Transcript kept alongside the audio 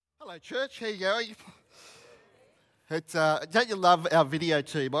Hello, church. How you going? Don't you love our video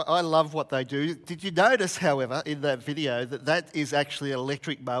team? I love what they do. Did you notice, however, in that video that is actually an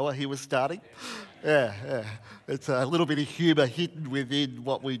electric mower he was starting? Yeah. It's a little bit of humour hidden within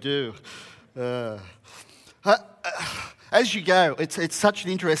what we do. As you go, it's such an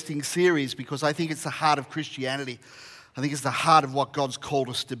interesting series because I think it's the heart of Christianity. I think it's the heart of what God's called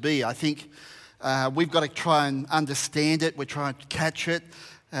us to be. I think we've got to try and understand it. We're trying to catch it.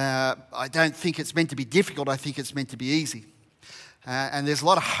 I don't think it's meant to be difficult. I think it's meant to be easy. And there's a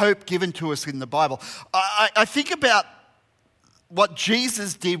lot of hope given to us in the Bible. I think about what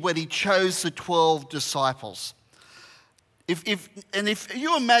Jesus did when he chose the 12 disciples. If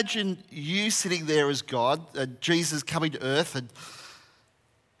you imagine you sitting there as God, Jesus coming to earth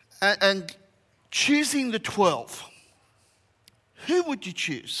and choosing the 12, who would you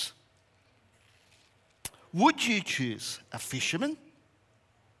choose? Would you choose a fisherman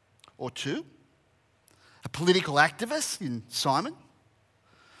or two? A political activist in Simon?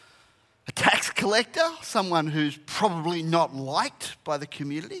 A tax collector, someone who's probably not liked by the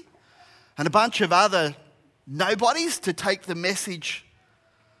community? And a bunch of other nobodies to take the message,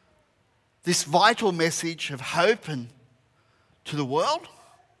 this vital message of hope and to the world?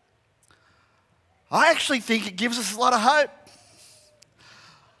 I actually think it gives us a lot of hope.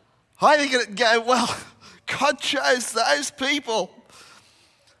 I think it'd go, well, God chose those people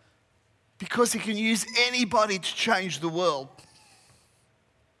because he can use anybody to change the world.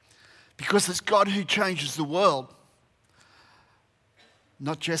 Because it's God who changes the world,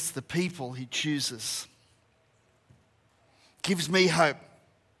 not just the people he chooses. Gives me hope.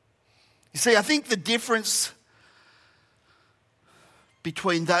 You see, I think the difference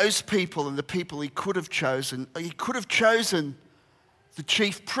between those people and the people he could have chosen the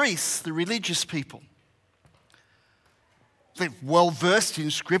chief priests, the religious people. They're well versed in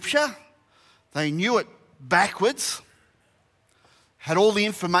Scripture. They knew it backwards, had all the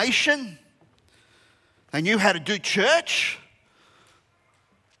information. They knew how to do church.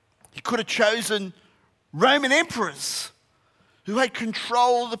 He could have chosen Roman emperors who had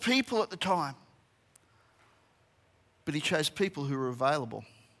control of the people at the time. But he chose people who were available,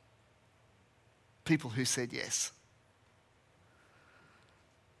 people who said yes.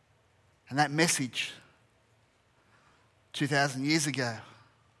 And that message 2,000 years ago,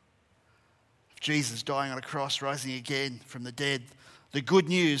 Jesus dying on a cross, rising again from the dead, the good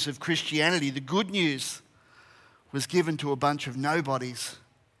news of Christianity, the good news was given to a bunch of nobodies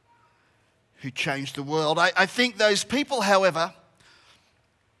who changed the world. I think those people, however,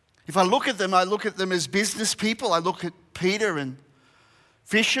 if I look at them as business people. I look at Peter and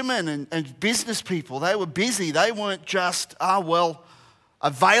fishermen and business people. They were busy. They weren't just,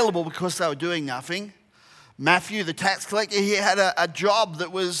 available because they were doing nothing. Matthew, the tax collector, he had a job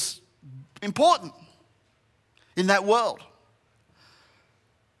that was important in that world.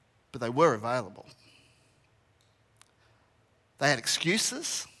 But they were available. They had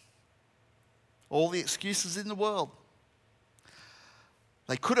excuses, all the excuses in the world.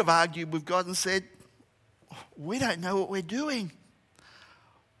 They could have argued with God and said, we don't know what we're doing.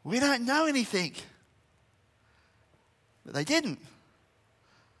 We don't know anything. But they didn't.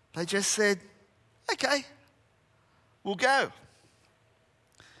 They just said, okay, we'll go.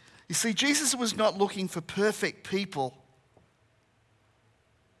 You see, Jesus was not looking for perfect people.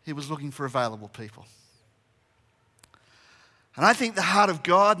 He was looking for available people. And I think the heart of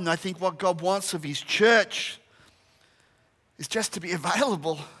God, and I think what God wants of his church, is just to be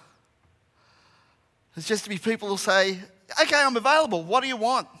available. It's just to be people who say, okay, I'm available. What do you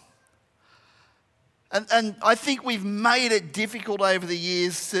want? And I think we've made it difficult over the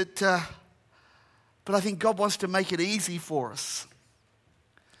years, but I think God wants to make it easy for us.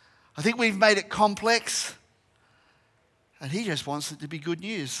 I think we've made it complex, and he just wants it to be good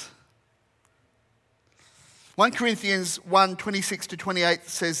news. 1 Corinthians 1:26-28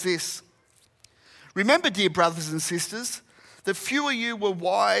 says this: remember, dear brothers and sisters, that few of you were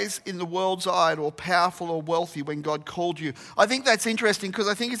wise in the world's eye or powerful or wealthy when God called you. I think that's interesting because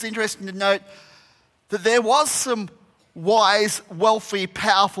I think it's interesting to note that there was some wise, wealthy,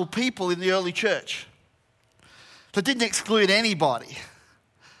 powerful people in the early church. That didn't exclude anybody.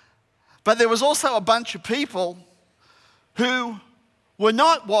 But there was also a bunch of people who were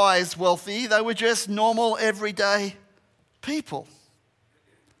not wise, wealthy. They were just normal, everyday people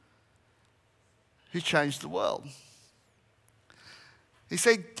who changed the world. He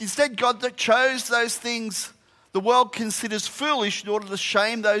said, instead, God chose those things the world considers foolish in order to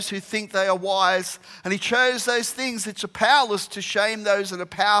shame those who think they are wise. And he chose those things which are powerless to shame those that are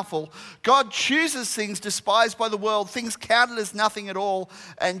powerful. God chooses things despised by the world, things counted as nothing at all,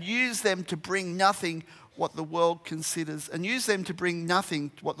 and use them to bring nothing what the world considers,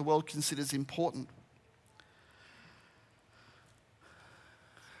 important.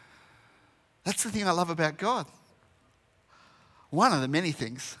 That's the thing I love about God. One of the many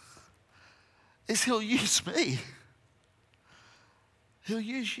things is he'll use me. He'll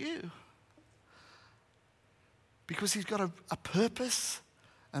use you. Because he's got a purpose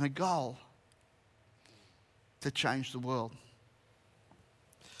and a goal to change the world.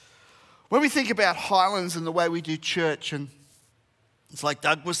 When we think about Highlands and the way we do church, and it's like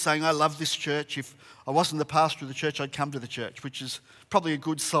Doug was saying, I love this church. If I wasn't the pastor of the church, I'd come to the church, which is probably a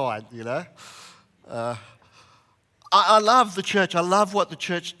good sign, you know. I love the church. I love what the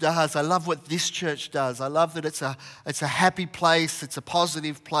church does. I love what this church does. I love that it's a happy place. It's a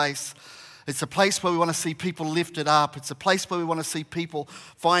positive place. It's a place where we want to see people lifted up. It's a place where we want to see people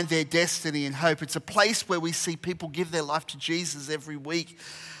find their destiny and hope. It's a place where we see people give their life to Jesus every week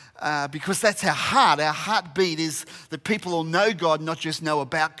because that's our heart. Our heartbeat is that people will know God, not just know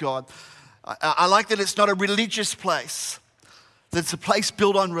about God. I like that it's not a religious place. It's a place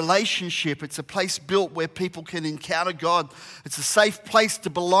built on relationship. It's a place built where people can encounter God. It's a safe place to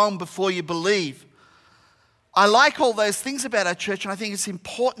belong before you believe. I like all those things about our church, and I think it's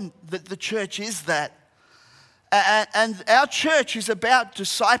important that the church is that. And our church is about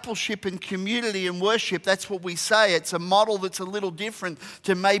discipleship and community and worship. That's what we say. It's a model that's a little different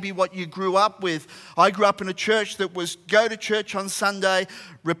to maybe what you grew up with. I grew up in a church that was go to church on Sunday,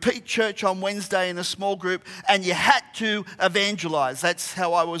 repeat church on Wednesday in a small group, and you had to evangelize. That's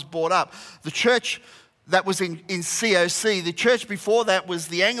how I was brought up. The church that was in COC, the church before that was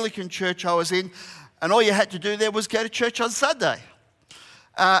the Anglican church I was in, and all you had to do there was go to church on Sunday.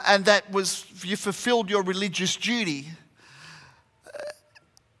 And that was, you fulfilled your religious duty.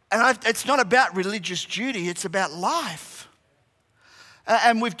 It's not about religious duty, it's about life.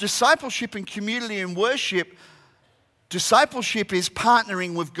 And with discipleship and community and worship, discipleship is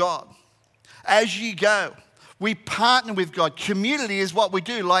partnering with God. As you go, we partner with God. Community is what we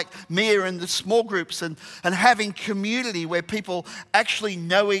do, like Mia and the small groups and having community where people actually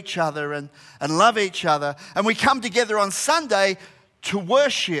know each other and love each other. And we come together on Sunday to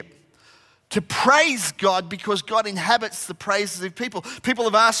worship, to praise God, because God inhabits the praises of people. People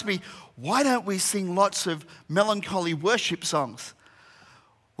have asked me, why don't we sing lots of melancholy worship songs?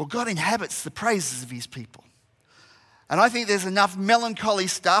 Well, God inhabits the praises of his people. And I think there's enough melancholy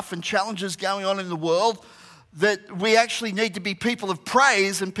stuff and challenges going on in the world that we actually need to be people of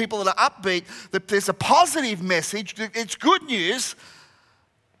praise and people that are upbeat, that there's a positive message, it's good news.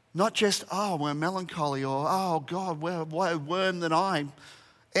 Not just, oh, we're melancholy, or, oh, God, what a worm that I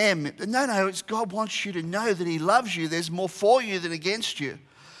am. No, it's God wants you to know that he loves you. There's more for you than against you.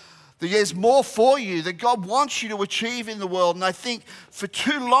 There's more for you that God wants you to achieve in the world. And I think for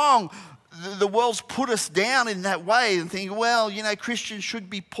too long, the world's put us down in that way and think, well, you know, Christians should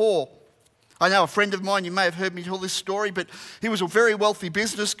be poor. I know a friend of mine, you may have heard me tell this story, but he was a very wealthy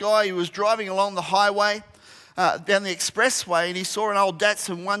business guy. He was driving along the highway, down the expressway, and he saw an old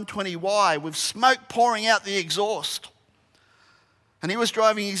Datsun 120Y with smoke pouring out the exhaust. And he was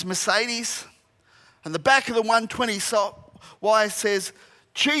driving his Mercedes, and the back of the 120Y says,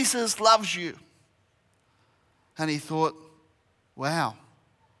 Jesus loves you. And he thought, wow,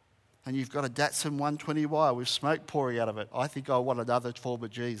 and you've got a Datsun 120Y with smoke pouring out of it. I think I want another form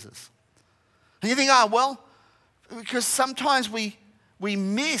of Jesus. And you think, oh, well, because sometimes we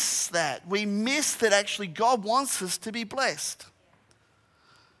miss that. We miss that actually God wants us to be blessed.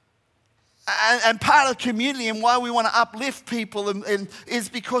 And part of community and why we want to uplift people and is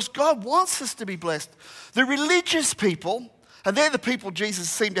because God wants us to be blessed. The religious people, and they're the people Jesus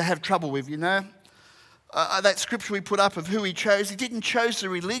seemed to have trouble with, you know. That scripture we put up of who he chose, he didn't choose the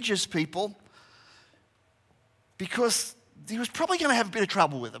religious people because he was probably going to have a bit of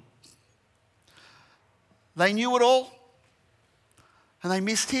trouble with them. They knew it all, and they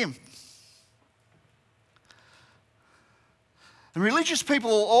missed him. And religious people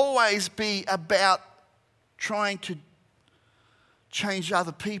will always be about trying to change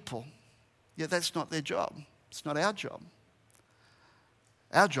other people. Yet that's not their job. It's not our job.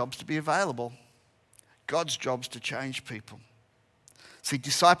 Our job's to be available. God's job's to change people. See,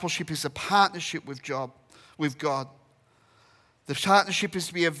 discipleship is a partnership with God. The partnership is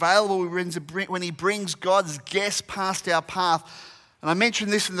to be available when he brings God's guests past our path. And I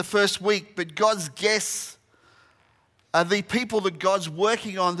mentioned this in the first week, but God's guests are the people that God's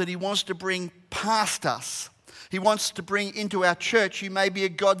working on, that he wants to bring past us. He wants to bring into our church. You may be a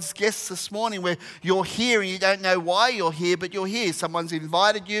God's guest this morning where you're here and you don't know why you're here, but you're here. Someone's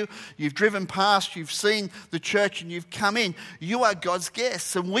invited you, you've driven past, you've seen the church and you've come in. You are God's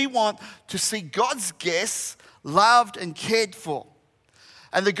guests, and we want to see God's guests loved and cared for.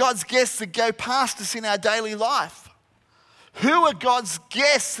 And the God's guests that go past us in our daily life. Who are God's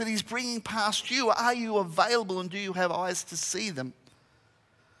guests that He's bringing past you? Are you available and do you have eyes to see them?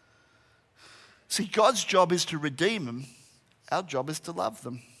 See, God's job is to redeem them. Our job is to love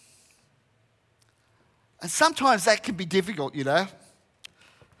them. And sometimes that can be difficult, you know.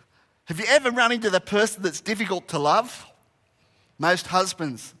 Have you ever run into the person that's difficult to love? Most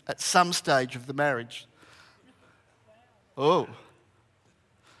husbands at some stage of the marriage. Oh.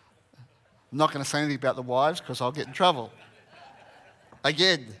 I'm not going to say anything about the wives because I'll get in trouble.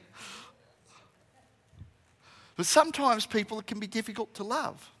 Again. But sometimes people can be difficult to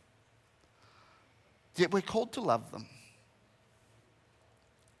love. Yet we're called to love them.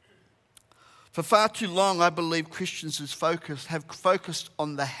 For far too long, I believe Christians have focused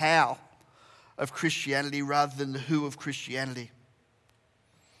on the how of Christianity rather than the who of Christianity.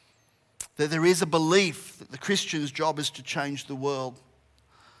 That there is a belief that the Christian's job is to change the world.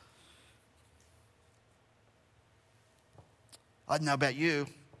 I don't know about you,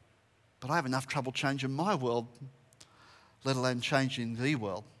 but I have enough trouble changing my world, let alone changing the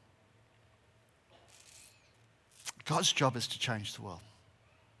world. God's job is to change the world.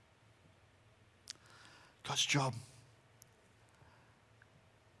 God's job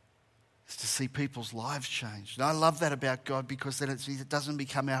is to see people's lives change. And I love that about God because then it doesn't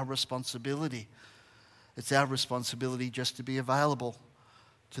become our responsibility. It's our responsibility just to be available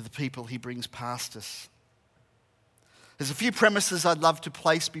to the people He brings past us. There's a few premises I'd love to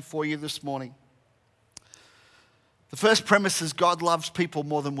place before you this morning. The first premise is God loves people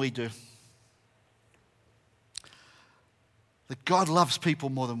more than we do. That God loves people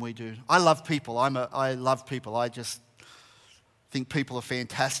more than we do. I love people. I love people. I just think people are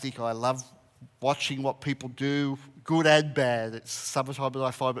fantastic. I love watching what people do, good and bad. Sometimes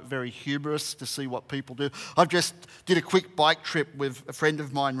I find it very humorous to see what people do. I just did a quick bike trip with a friend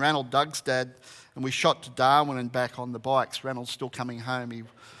of mine, Ranald, Doug's dad, and we shot to Darwin and back on the bikes. Ranald's still coming home. He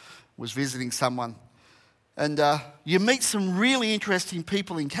was visiting someone. And you meet some really interesting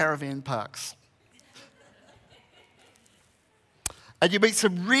people in caravan parks. And you meet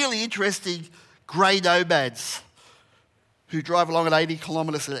some really interesting grey nomads who drive along at 80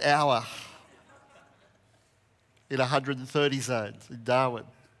 kilometres an hour in 130 zones in Darwin,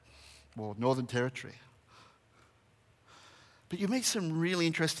 or Northern Territory. But you meet some really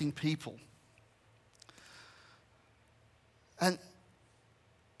interesting people. And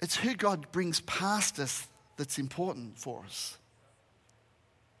it's who God brings past us that's important for us.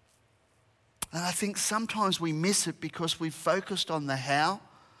 And I think sometimes we miss it because we've focused on the how.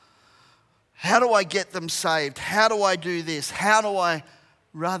 How do I get them saved? How do I do this? How do I,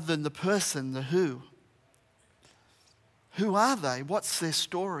 rather than the person, the who. Who are they? What's their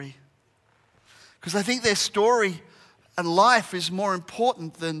story? Because I think their story and life is more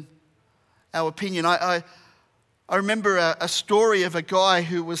important than our opinion. I remember a story of a guy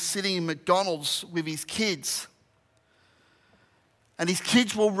who was sitting in McDonald's with his kids. And his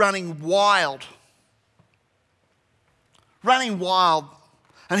kids were running wild.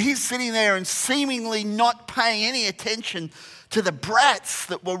 And he's sitting there and seemingly not paying any attention to the brats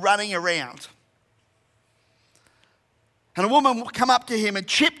that were running around. And a woman come up to him and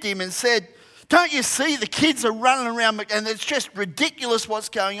chipped him and said, "Don't you see the kids are running around and it's just ridiculous what's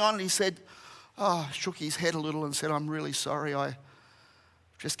going on?" And he said, shook his head a little and said, "I'm really sorry. I've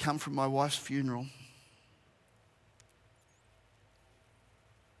just come from my wife's funeral."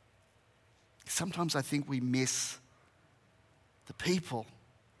 Sometimes I think we miss the people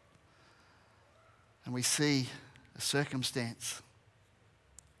and we see a circumstance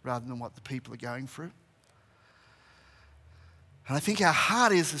rather than what the people are going through. And I think our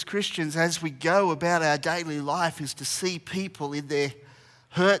heart is, as Christians, as we go about our daily life, is to see people in their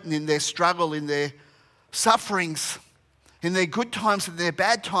hurt and in their struggle, in their sufferings, in their good times and their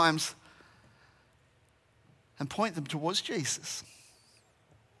bad times, and point them towards Jesus.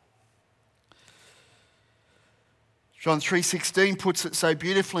 John 3:16 puts it so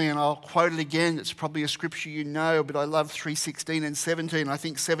beautifully, and I'll quote it again. It's probably a scripture you know, but I love 3:16 and 17. I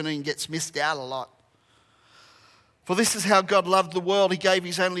think 17 gets missed out a lot. "For this is how God loved the world. He gave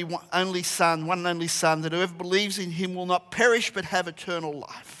His one and only Son, that whoever believes in Him will not perish but have eternal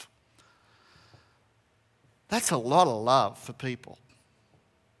life." That's a lot of love for people.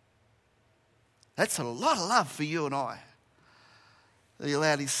 That's a lot of love for you and I. That He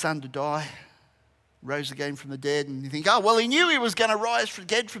allowed His Son to die rose again from the dead, and you think, oh, well, he knew he was going to rise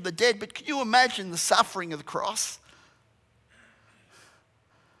again from the dead, but can you imagine the suffering of the cross?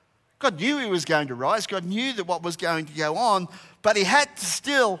 God knew he was going to rise. God knew that what was going to go on, but he had to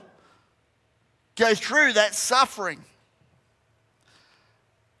still go through that suffering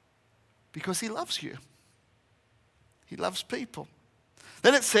because he loves you. He loves people.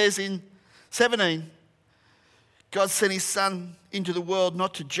 Then it says in 17, God sent his Son into the world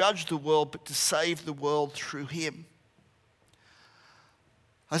not to judge the world, but to save the world through him.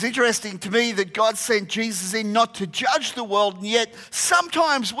 It's interesting to me that God sent Jesus in not to judge the world, and yet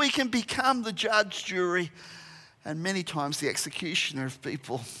sometimes we can become the judge, jury, and many times the executioner of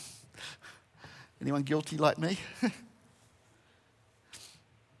people. Anyone guilty like me? Yet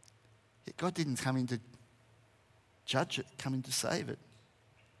God didn't come in to judge it, come in to save it.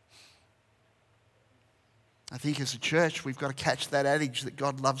 I think as a church, we've got to catch that adage that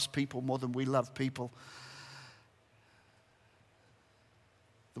God loves people more than we love people.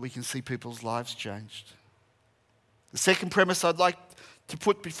 That we can see people's lives changed. The second premise I'd like to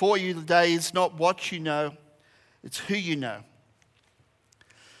put before you today is not what you know, it's who you know.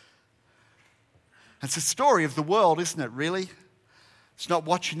 It's a story of the world, isn't it, really? It's not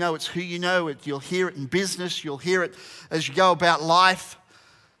what you know, it's who you know. You'll hear it in business, you'll hear it as you go about life.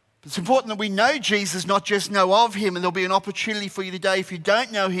 It's important that we know Jesus, not just know of him, and there'll be an opportunity for you today, if you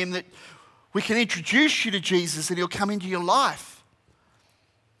don't know him, that we can introduce you to Jesus and he'll come into your life.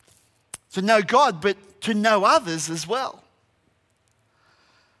 To know God, but to know others as well.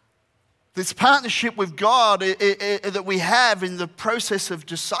 This partnership with God that we have in the process of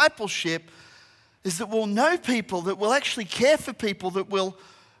discipleship is that we'll know people, that we'll actually care for people, that will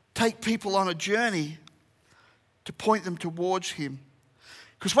take people on a journey to point them towards him.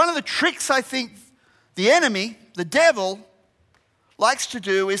 Because one of the tricks I think the enemy, the devil, likes to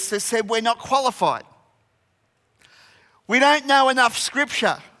do is to say we're not qualified. We don't know enough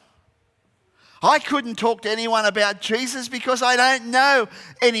scripture. I couldn't talk to anyone about Jesus because I don't know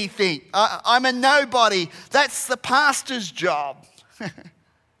anything. I'm a nobody. That's the pastor's job.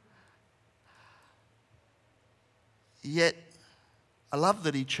 Yet, I love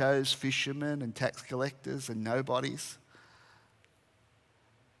that he chose fishermen and tax collectors and nobodies.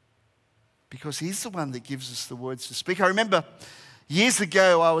 Because he's the one that gives us the words to speak. I remember years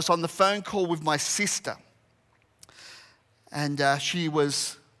ago I was on the phone call with my sister. And she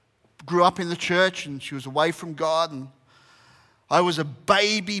grew up in the church and she was away from God. And I was a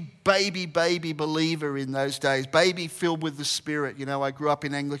baby believer in those days. Baby filled with the Spirit. You know, I grew up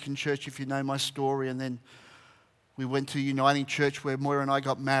in Anglican church, if you know my story. And then we went to Uniting Church where Moira and I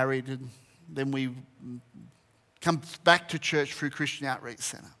got married. And then we come back to church through Christian Outreach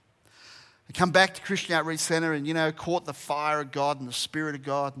Centre. I come back to Christian Outreach Centre and, caught the fire of God and the Spirit of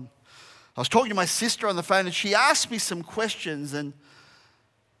God. And I was talking to my sister on the phone and she asked me some questions and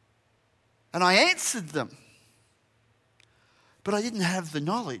I answered them. But I didn't have the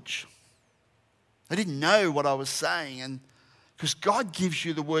knowledge. I didn't know what I was saying. And because God gives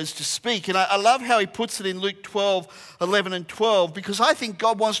you the words to speak. And I love how he puts it in Luke 12, 11 and 12, because I think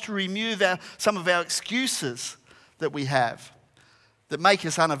God wants to remove some of our excuses that we have that make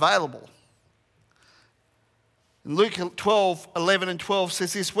us unavailable. And Luke 12, 11 and 12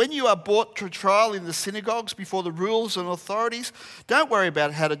 says this: when you are brought to trial in the synagogues before the rulers and authorities, don't worry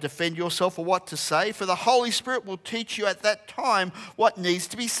about how to defend yourself or what to say, for the Holy Spirit will teach you at that time what needs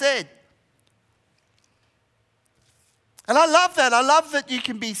to be said. And I love that. I love that you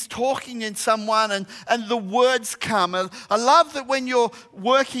can be talking in someone and the words come. And I love that when you're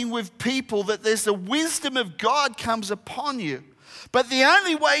working with people that there's the wisdom of God comes upon you. But the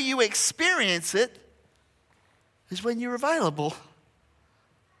only way you experience it is when you're available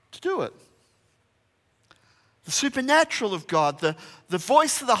to do it. The supernatural of God, the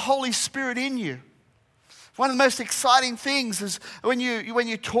voice of the Holy Spirit in you. One of the most exciting things is when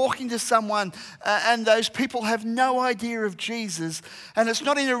you're talking to someone and those people have no idea of Jesus, and it's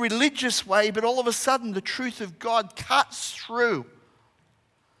not in a religious way, but all of a sudden the truth of God cuts through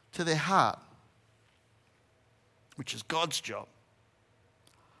to their heart, which is God's job.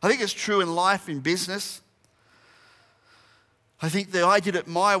 I think it's true in life, in business. I think that I did it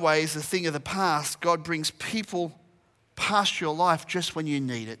my way is a thing of the past. God brings people past your life just when you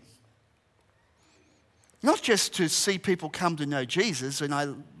need it. Not just to see people come to know Jesus, and I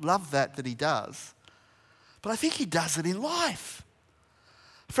love that he does, but I think he does it in life.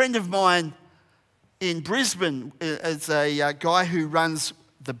 A friend of mine in Brisbane is a guy who runs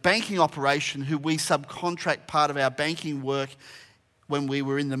the banking operation, who we subcontract part of our banking work when we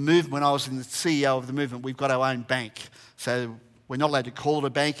were in the movement. When I was in the CEO of the movement, we've got our own bank. So We're not allowed to call it a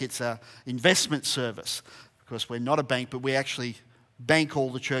bank. It's an investment service. Of course, we're not a bank, but we actually bank all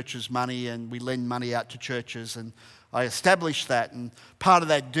the church's money and we lend money out to churches. And I established that. And part of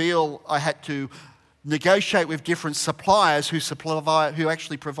that deal, I had to negotiate with different suppliers who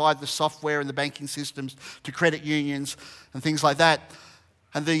actually provide the software and the banking systems to credit unions and things like that.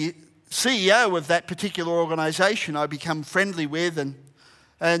 And the CEO of that particular organisation I become friendly with,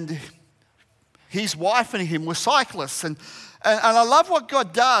 and his wife and him were cyclists. And I love what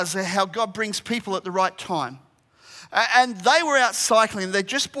God does, how God brings people at the right time. And they were out cycling. They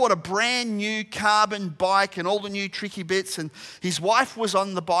just bought a brand new carbon bike and all the new tricky bits. And his wife was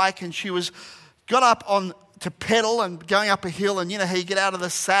on the bike and she got up to pedal and going up a hill. And you know how you get out of the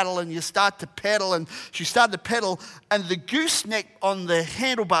saddle and you start to pedal. And she started to pedal and the gooseneck on the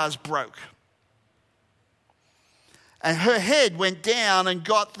handlebars broke. And her head went down and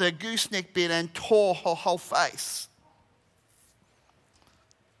got the gooseneck bit and tore her whole face.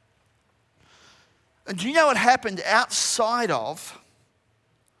 And do you know what happened outside of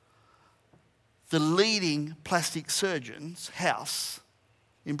the leading plastic surgeon's house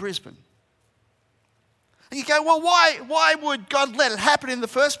in Brisbane? And you go, well, why would God let it happen in the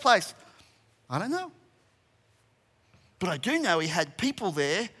first place? I don't know. But I do know he had people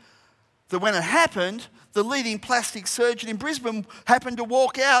there that when it happened, the leading plastic surgeon in Brisbane happened to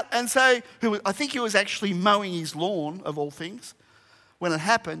walk out and say, I think he was actually mowing his lawn, of all things, when it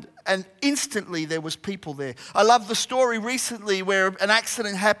happened, and instantly there was people there. I love the story recently where an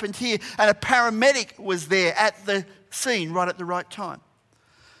accident happened here and a paramedic was there at the scene right at the right time.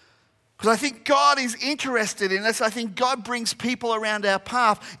 Because I think God is interested in us. I think God brings people around our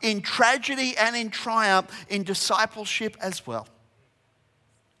path in tragedy and in triumph, in discipleship as well,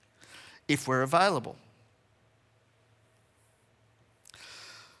 if we're available.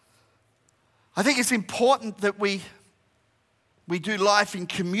 I think it's important that we do life in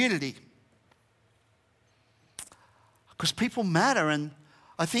community because people matter, and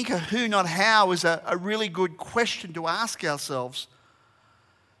I think a who, not how is a really good question to ask ourselves,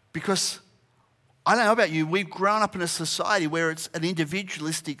 because I don't know about you, we've grown up in a society where it's an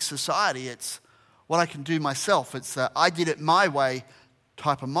individualistic society. It's what I can do myself. It's I did it my way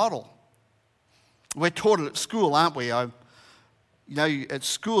type of model. We're taught it at school, aren't we? At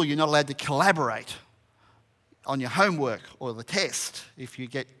school you're not allowed to collaborate on your homework or the test. If you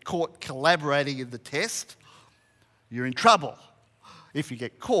get caught collaborating in the test, you're in trouble. If you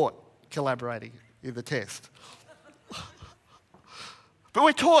get caught collaborating in the test. But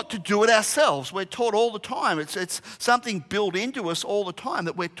we're taught to do it ourselves. We're taught all the time. It's something built into us all the time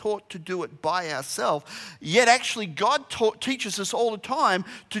that we're taught to do it by ourselves. Yet actually God teaches us all the time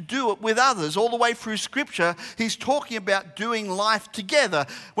to do it with others. All the way through Scripture, he's talking about doing life together.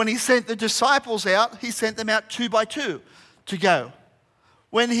 When he sent the disciples out, he sent them out 2 by 2 to go.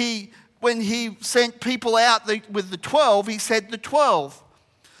 When he sent people out with the 12, he said the 12.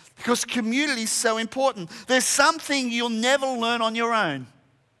 Because community is so important. There's something you'll never learn on your own.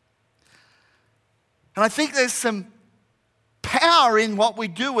 And I think there's some power in what we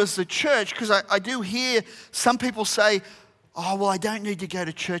do as a church, because I do hear some people say, oh, well, I don't need to go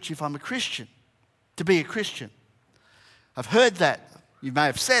to church if I'm a Christian, to be a Christian. I've heard that. You may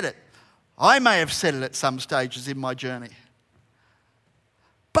have said it. I may have said it at some stages in my journey.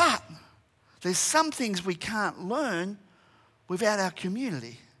 But there's some things we can't learn without our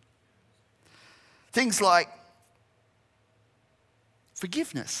community. Things like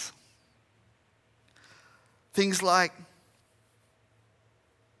forgiveness. Things like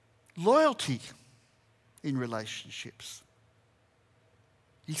loyalty in relationships.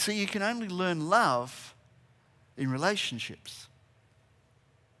 You see, you can only learn love in relationships.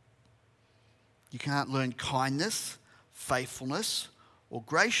 You can't learn kindness, faithfulness, or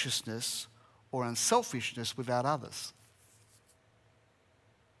graciousness, or unselfishness without others.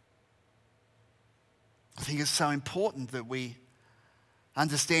 I think it's so important that we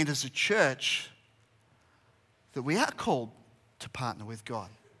understand as a church that we are called to partner with God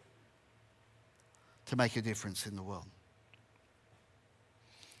to make a difference in the world.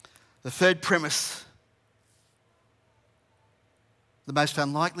 The third premise: the most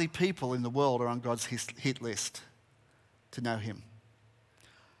unlikely people in the world are on God's hit list to know him.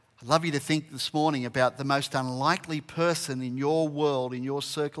 I'd love you to think this morning about the most unlikely person in your world, in your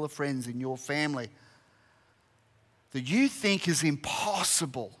circle of friends, in your family, that you think is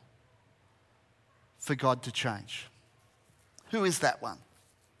impossible for God to change. Who is that one?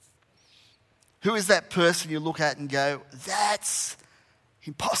 Who is that person you look at and go, that's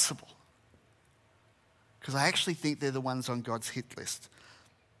impossible? Because I actually think they're the ones on God's hit list.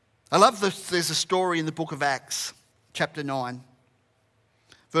 I love there's a story in the book of Acts, chapter 9.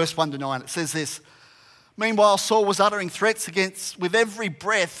 Verse 1 to 9, it says this. Meanwhile, Saul was uttering threats with every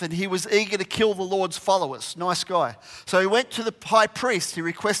breath, and he was eager to kill the Lord's followers. Nice guy. So he went to the high priest. He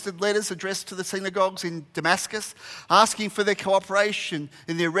requested letters addressed to the synagogues in Damascus, asking for their cooperation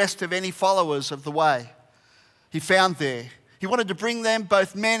in the arrest of any followers of the way he found there. He wanted to bring them,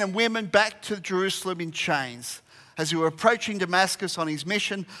 both men and women, back to Jerusalem in chains. As he were approaching Damascus on his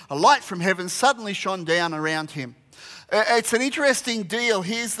mission, a light from heaven suddenly shone down around him. It's an interesting deal.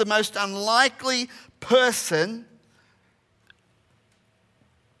 Here's the most unlikely person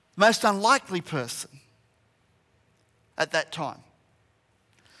at that time.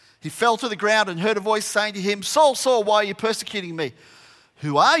 He fell to the ground and heard a voice saying to him, Saul, Saul, why are you persecuting me?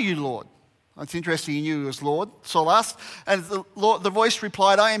 Who are you, Lord? It's interesting he knew he was Lord, Saul asked. And the voice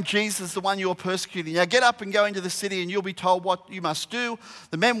replied, I am Jesus, the one you are persecuting. Now get up and go into the city and you'll be told what you must do.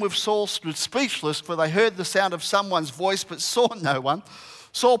 The men with Saul stood speechless, for they heard the sound of someone's voice but saw no one.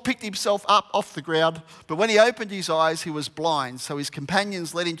 Saul picked himself up off the ground, but when he opened his eyes, he was blind. So his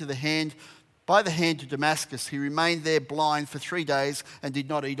companions led him by the hand to Damascus. He remained there blind for 3 days and did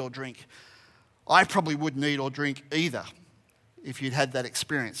not eat or drink. I probably wouldn't eat or drink either if you'd had that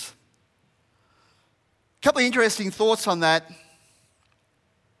experience. A couple of interesting thoughts on that.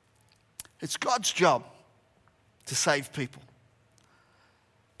 It's God's job to save people.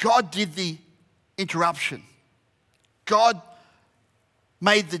 God did the interruption. God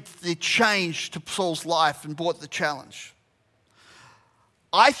made the change to Saul's life and brought the challenge.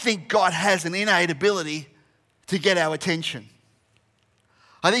 I think God has an innate ability to get our attention.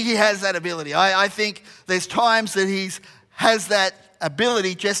 I think he has that ability. I think there's times that he has that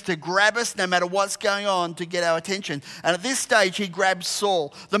ability just to grab us no matter what's going on to get our attention. And at this stage, he grabs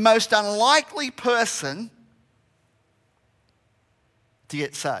Saul, the most unlikely person to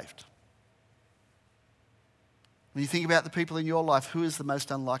get saved. When you think about the people in your life, who is the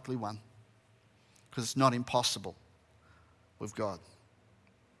most unlikely one? Because it's not impossible with God.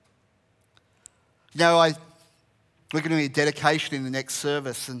 You know, we're going to do a dedication in the next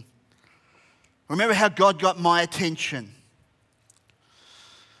service, and remember how God got my attention.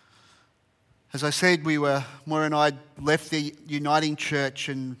 As I said, Moira and I left the Uniting Church,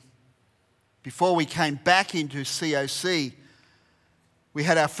 and before we came back into COC, we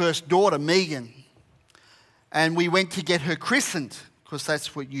had our first daughter, Megan, and we went to get her christened, because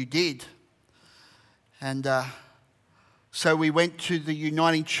that's what you did. And so we went to the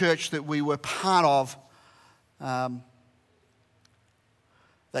Uniting Church that we were part of,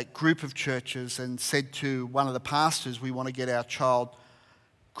 that group of churches, and said to one of the pastors, we want to get our child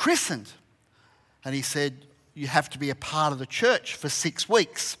christened. And he said, you have to be a part of the church for 6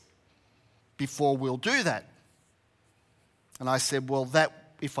 weeks before we'll do that. And I said, well,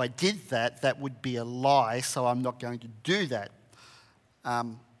 if I did that, that would be a lie, so I'm not going to do that.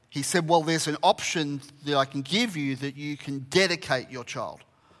 He said, well, there's an option that I can give you that you can dedicate your child.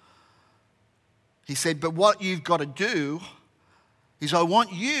 He said, but what you've got to do is I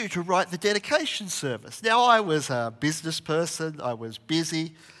want you to write the dedication service. Now, I was a business person. I was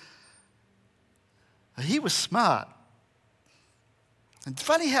busy. He was smart. And it's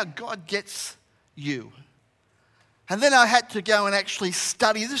funny how God gets you. And then I had to go and actually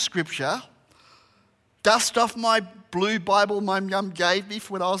study the scripture, dust off my blue Bible my mum gave me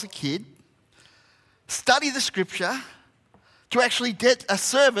for when I was a kid, study the scripture to actually get a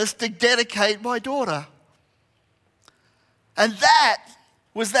service to dedicate my daughter. And that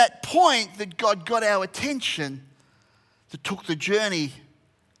was that point that God got our attention, that took the journey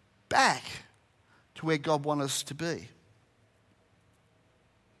back to where God wants us to be.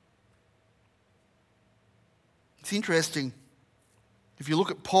 It's interesting. If you look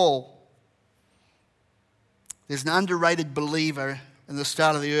at Paul, there's an underrated believer in the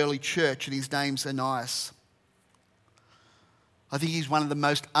start of the early church, and his name's Ananias. I think he's one of the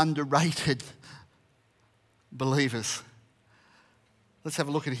most underrated believers. Let's have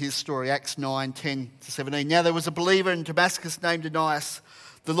a look at his story, Acts 9:10-17. Now there was a believer in Damascus named Ananias.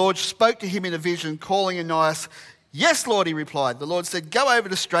 The Lord spoke to him in a vision, calling Ananias. Yes, Lord, he replied. The Lord said, go over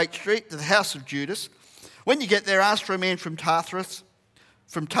to Straight Street, to the house of Judas. When you get there, ask for a man from Tarsus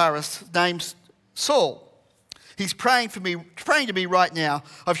named Saul. He's praying to me right now.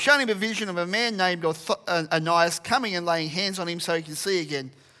 I've shown him a vision of a man named Ananias coming and laying hands on him so he can see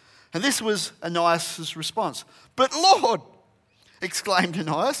again. And this was Ananias' response. But Lord, exclaimed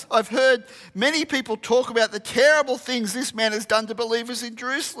Ananias, I've heard many people talk about the terrible things this man has done to believers in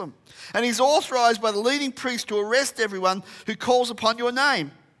Jerusalem. And he's authorized by the leading priest to arrest everyone who calls upon your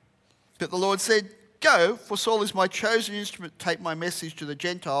name. But the Lord said, go, for Saul is my chosen instrument to take my message to the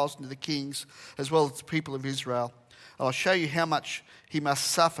Gentiles and to the kings, as well as the people of Israel. I'll show you how much he must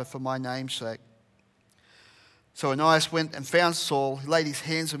suffer for my name's sake." So Ananias went and found Saul. He laid his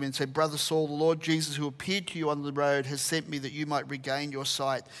hands on him and said, "Brother Saul, the Lord Jesus, who appeared to you on the road, has sent me that you might regain your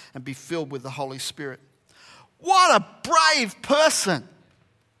sight and be filled with the Holy Spirit." What a brave person.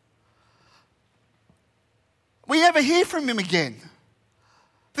 We never hear from him again.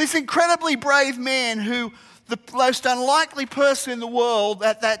 This incredibly brave man, who the most unlikely person in the world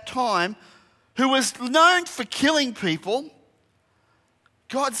at that time, who was known for killing people,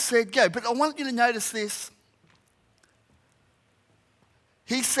 God said, "Go." But I want you to notice this.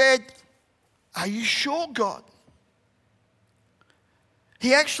 He said, "Are you sure, God?"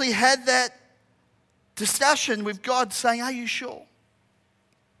 He actually had that discussion with God saying, "Are you sure?"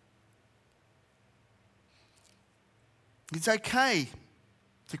 It's okay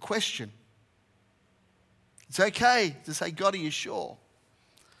to question. It's okay to say, "God, are you sure?"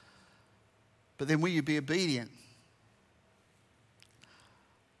 But then will you be obedient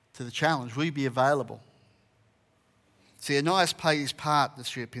to the challenge? Will you be available? See, Ananias played his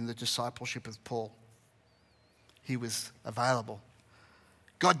partnership in the discipleship of Paul. He was available.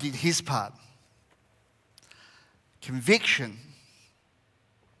 God did his part. Conviction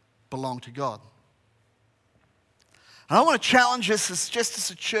belonged to God. And I want to challenge us just as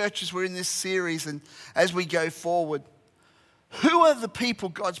a church, as we're in this series and as we go forward. Who are the people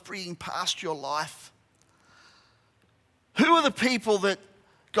God's bringing past your life? Who are the people that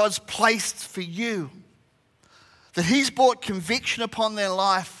God's placed for you? That he's brought conviction upon their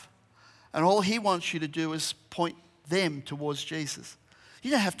life, and all he wants you to do is point them towards Jesus.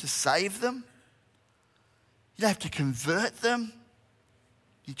 You don't have to save them. You don't have to convert them.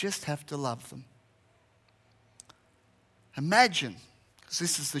 You just have to love them. Imagine, because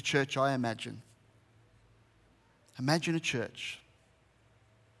this is the church I imagine. Imagine a church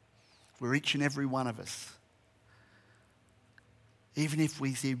where each and every one of us, even if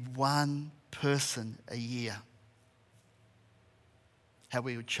we see one person a year, how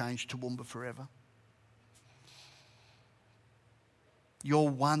we would change Toowoomba forever. You're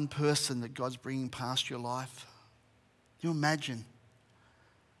one person that God's bringing past your life. You imagine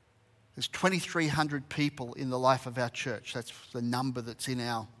there's 2,300 people in the life of our church. That's the number that's in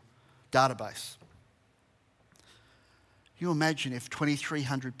our database. You imagine if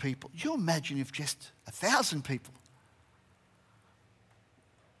 2,300 people, you imagine if just 1,000 people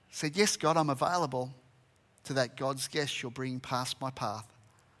said, "Yes, God, I'm available," to that God's guest you're bringing past my path.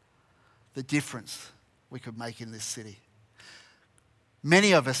 The difference we could make in this city.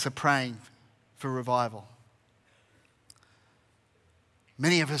 Many of us are praying for revival.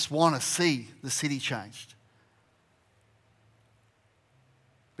 Many of us want to see the city changed.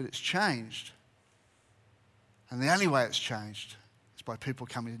 But it's changed. And the only way it's changed is by people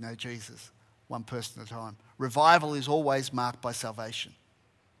coming to know Jesus, one person at a time. Revival is always marked by salvation.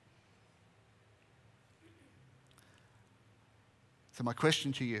 So my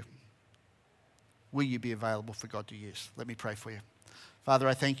question to you, will you be available for God to use? Let me pray for you. Father,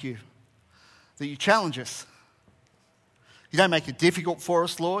 I thank you that you challenge us. You don't make it difficult for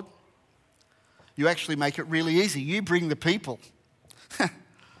us, Lord. You actually make it really easy. You bring the people.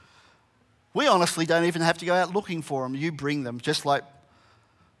 We honestly don't even have to go out looking for them. You bring them, just like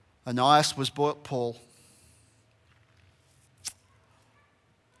Ananias was brought Paul.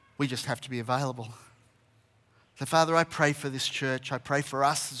 We just have to be available. So, Father, I pray for this church. I pray for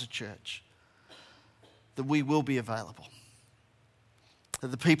us as a church that we will be available. That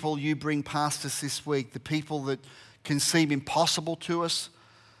the people you bring past us this week, the people that can seem impossible to us,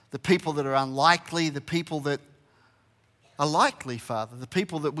 the people that are unlikely, the people that are likely, Father, the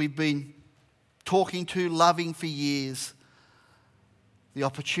people that we've been talking to, loving for years, the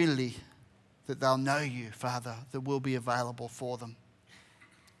opportunity that they'll know you, Father, that will be available for them.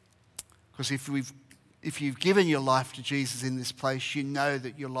 Because if you've given your life to Jesus in this place, you know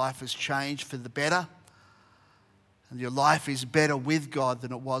that your life has changed for the better, and your life is better with God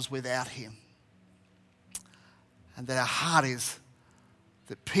than it was without him. And that our heart is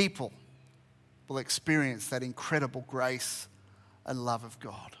that people will experience that incredible grace and love of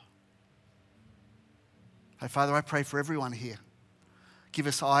God. Hey, Father, I pray for everyone here. Give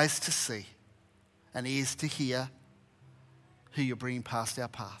us eyes to see and ears to hear who you're bringing past our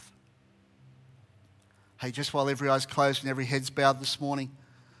path. Hey, just while every eye's closed and every head's bowed this morning,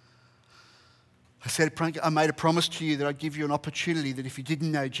 I made a promise to you that I'd give you an opportunity, that if you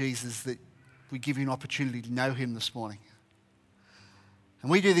didn't know Jesus, that we'd give you an opportunity to know him this morning. And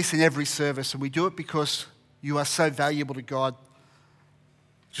we do this in every service, and we do it because you are so valuable to God.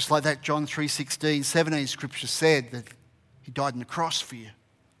 Just like that John 3:16, 17 scripture said that he died on the cross for you.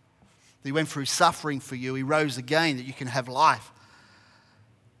 that he went through suffering for you. He rose again that you can have life.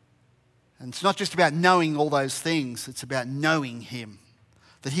 And it's not just about knowing all those things, it's about knowing him.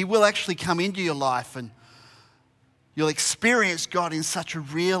 That he will actually come into your life and you'll experience God in such a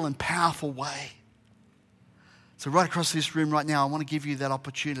real and powerful way. So right across this room right now, I want to give you that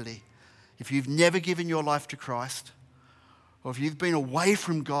opportunity. If you've never given your life to Christ, or if you've been away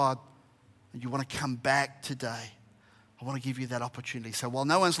from God and you want to come back today, I want to give you that opportunity. So while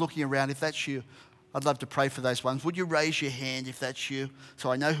no one's looking around, if that's you, I'd love to pray for those ones. Would you raise your hand if that's you?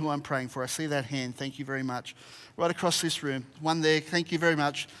 So I know who I'm praying for. I see that hand. Thank you very much. Right across this room. One there. Thank you very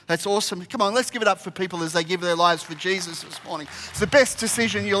much. That's awesome. Come on, let's give it up for people as they give their lives for Jesus this morning. It's the best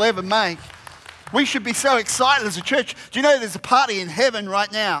decision you'll ever make. We should be so excited as a church. Do you know there's a party in heaven right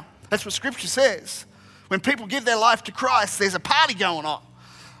now? That's what Scripture says. When people give their life to Christ, there's a party going on.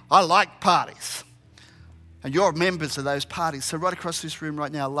 I like parties. And you're members of those parties. So right across this room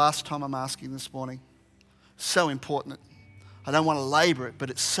right now, last time I'm asking this morning, so important. I don't want to labour it, but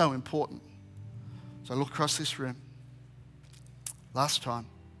it's so important. So look across this room. Last time.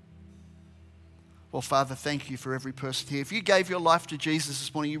 Well, Father, thank you for every person here. If you gave your life to Jesus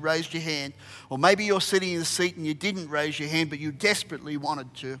this morning, you raised your hand, or maybe you're sitting in the seat and you didn't raise your hand, but you desperately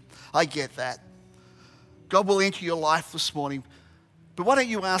wanted to. I get that. God will enter your life this morning. But why don't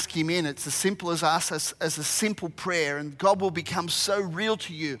you ask him in? It's as simple as us, as a simple prayer, and God will become so real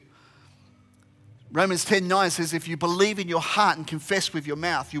to you. Romans 10:9 says, if you believe in your heart and confess with your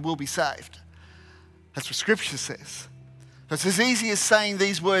mouth, you will be saved. That's what Scripture says. It's as easy as saying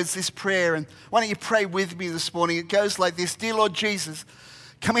these words, this prayer, and why don't you pray with me this morning? It goes like this: Dear Lord Jesus,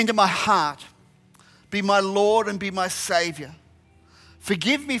 come into my heart, be my Lord and be my Saviour.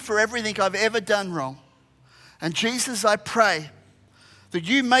 Forgive me for everything I've ever done wrong. And Jesus, I pray that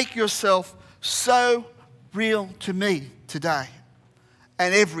you make yourself so real to me today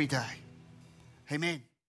and every day. Amen.